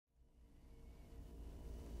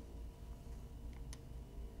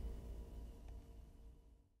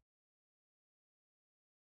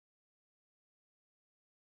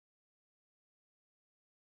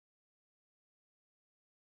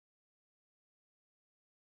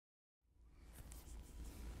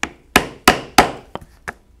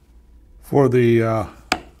For the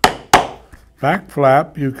back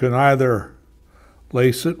flap, you can either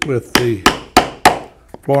lace it with the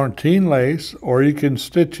Florentine lace or you can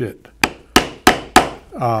stitch it.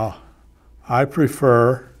 I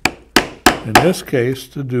prefer, in this case,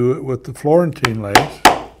 to do it with the Florentine lace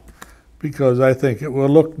because I think it will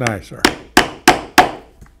look nicer.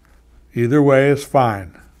 Either way is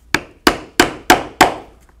fine.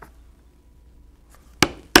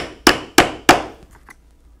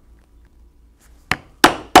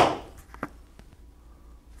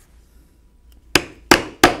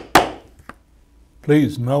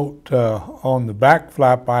 Please note on the back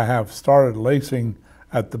flap I have started lacing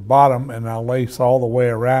at the bottom, and I'll lace all the way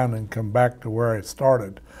around and come back to where I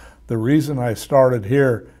started. The reason I started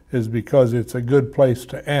here is because it's a good place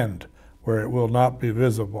to end, where it will not be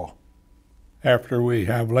visible. After we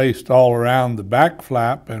have laced all around the back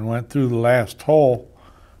flap and went through the last hole,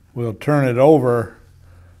 we'll turn it over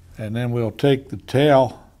and then we'll take the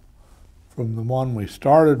tail from the one we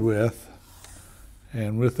started with,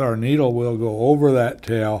 and with our needle we'll go over that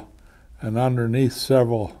tail and underneath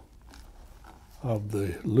several of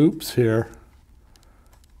the loops here,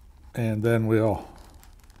 and then we'll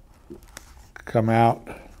come out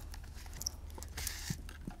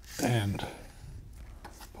and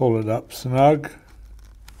pull it up snug.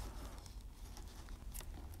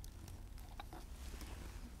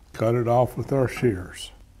 Cut it off with our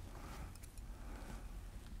shears.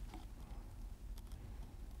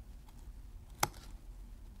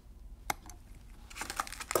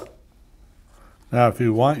 Now if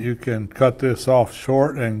you want, you can cut this off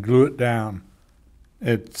short and glue it down.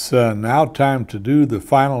 It's now time to do the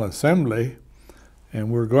final assembly,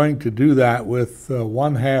 and we're going to do that with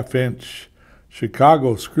 1/2 inch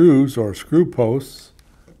Chicago screws or screw posts,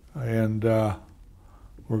 and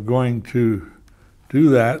we're going to do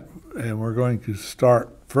that, and we're going to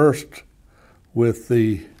start first with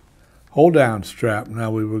the hold down strap.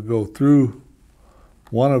 Now we will go through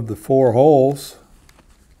one of the 4 holes,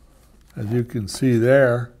 as you can see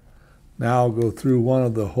there. Now I'll go through one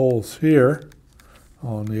of the holes here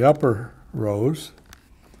on the upper rows.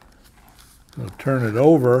 I'll turn it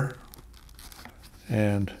over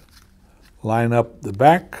and line up the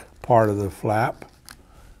back part of the flap,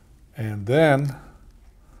 and then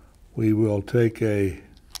we will take the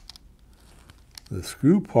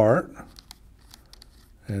screw part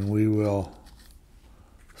and we will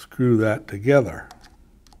screw that together.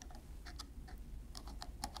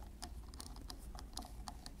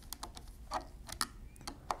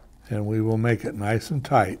 And we will make it nice and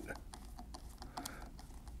tight.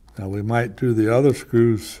 Now we might do the other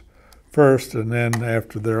screws first, and then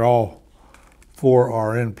after they're all 4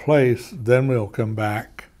 are in place, then we'll come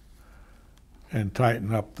back and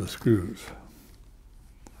tighten up the screws.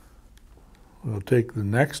 We'll take the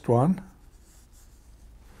next one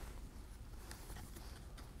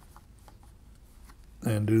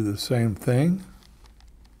and do the same thing.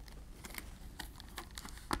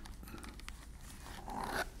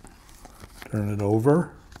 Turn it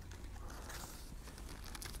over,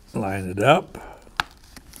 line it up,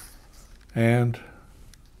 and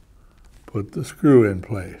put the screw in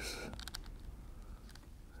place.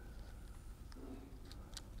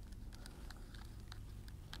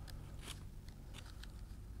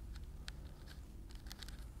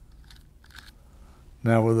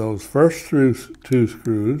 Now with those first 2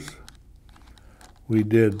 screws, we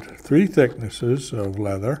did 3 thicknesses of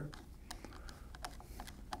leather.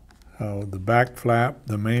 The back flap,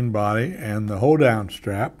 the main body, and the hold down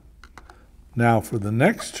strap. Now for the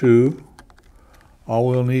next 2, all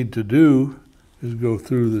we'll need to do is go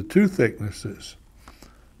through the 2 thicknesses.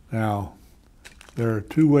 Now there are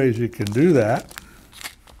 2 ways you can do that.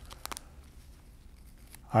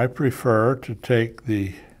 I prefer to take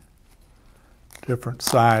the different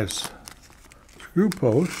size screw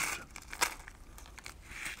posts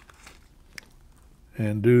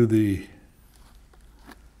and do the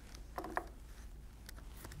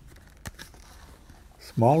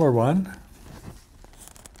smaller one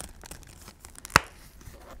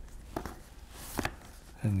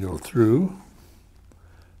and go through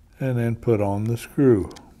and then put on the screw.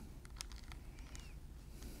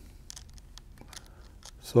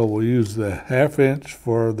 So we'll use the 1/2 inch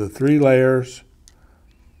for the 3 layers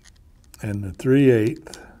and the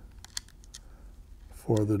 3/8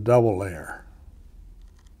 for the double layer.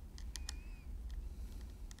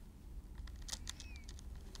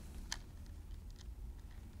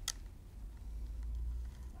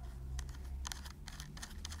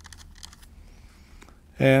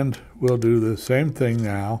 And we'll do the same thing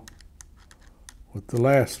now with the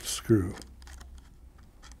last screw.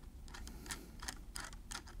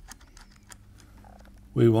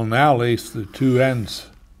 We will now lace the two ends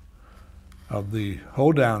of the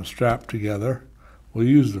hold-down strap together. We'll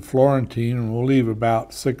use the Florentine, and we'll leave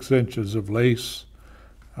about 6 inches of lace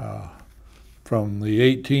from the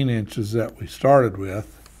 18 inches that we started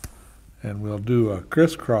with, and we'll do a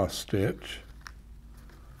crisscross stitch.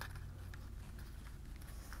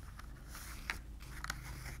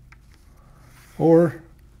 Or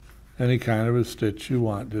any kind of a stitch you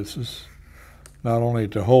want. This is not only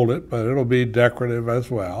to hold it, but it'll be decorative as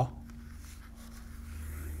well.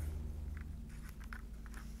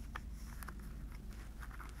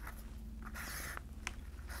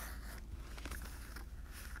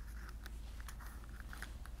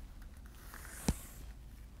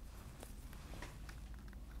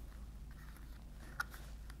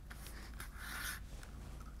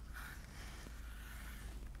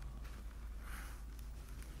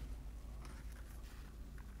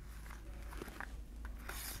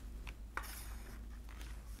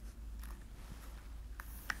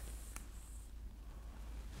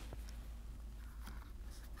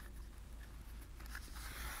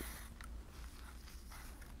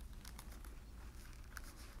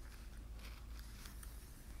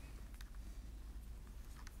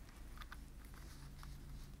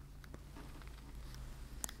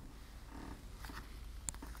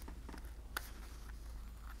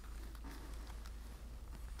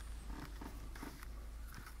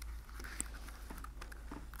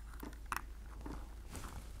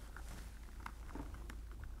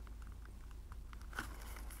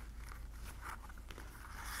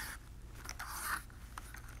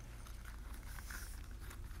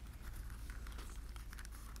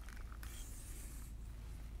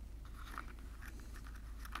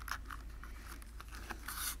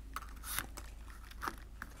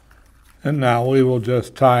 And now we will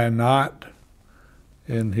just tie a knot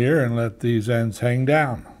in here and let these ends hang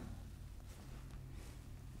down.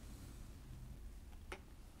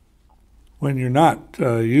 When you're not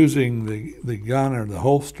using the gun or the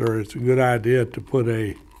holster, it's a good idea to put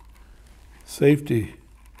a safety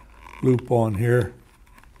loop on here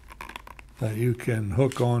that you can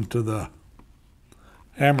hook onto the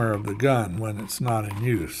hammer of the gun when it's not in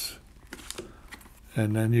use.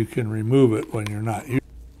 And then you can remove it when you're not using it.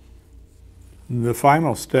 The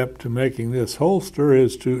final step to making this holster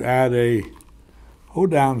is to add a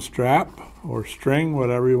hold-down strap or string,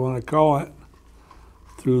 whatever you want to call it,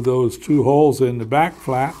 through those 2 holes in the back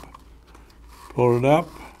flap. Pull it up,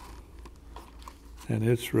 and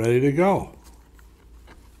it's ready to go.